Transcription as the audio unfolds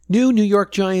New New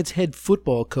York Giants head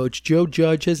football coach Joe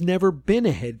Judge has never been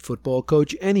a head football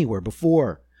coach anywhere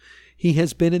before. He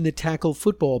has been in the tackle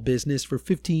football business for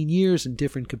 15 years in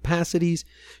different capacities,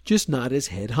 just not as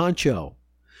head honcho.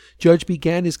 Judge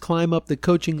began his climb up the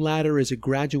coaching ladder as a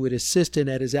graduate assistant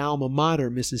at his alma mater,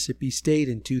 Mississippi State,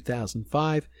 in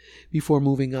 2005, before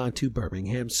moving on to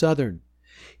Birmingham Southern.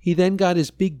 He then got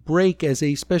his big break as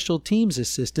a special teams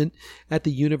assistant at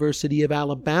the University of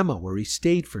Alabama, where he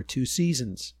stayed for 2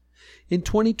 seasons. In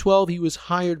 2012, he was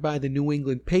hired by the New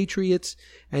England Patriots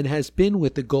and has been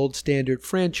with the Gold Standard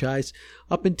franchise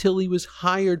up until he was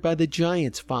hired by the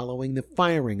Giants following the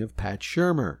firing of Pat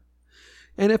Shurmur.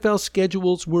 NFL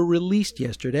schedules were released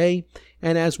yesterday,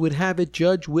 and as would have it,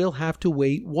 Judge will have to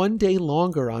wait 1 day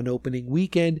longer on opening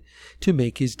weekend to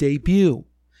make his debut.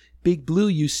 Big Blue,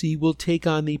 you see, will take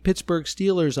on the Pittsburgh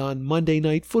Steelers on Monday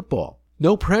Night Football.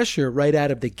 No pressure right out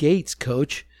of the gates,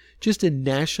 Coach. Just a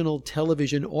national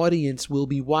television audience will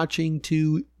be watching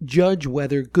to judge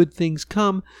whether good things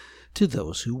come to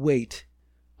those who wait.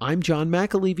 I'm John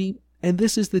McAlevey, and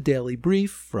this is the Daily Brief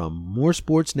from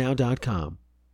moresportsnow.com.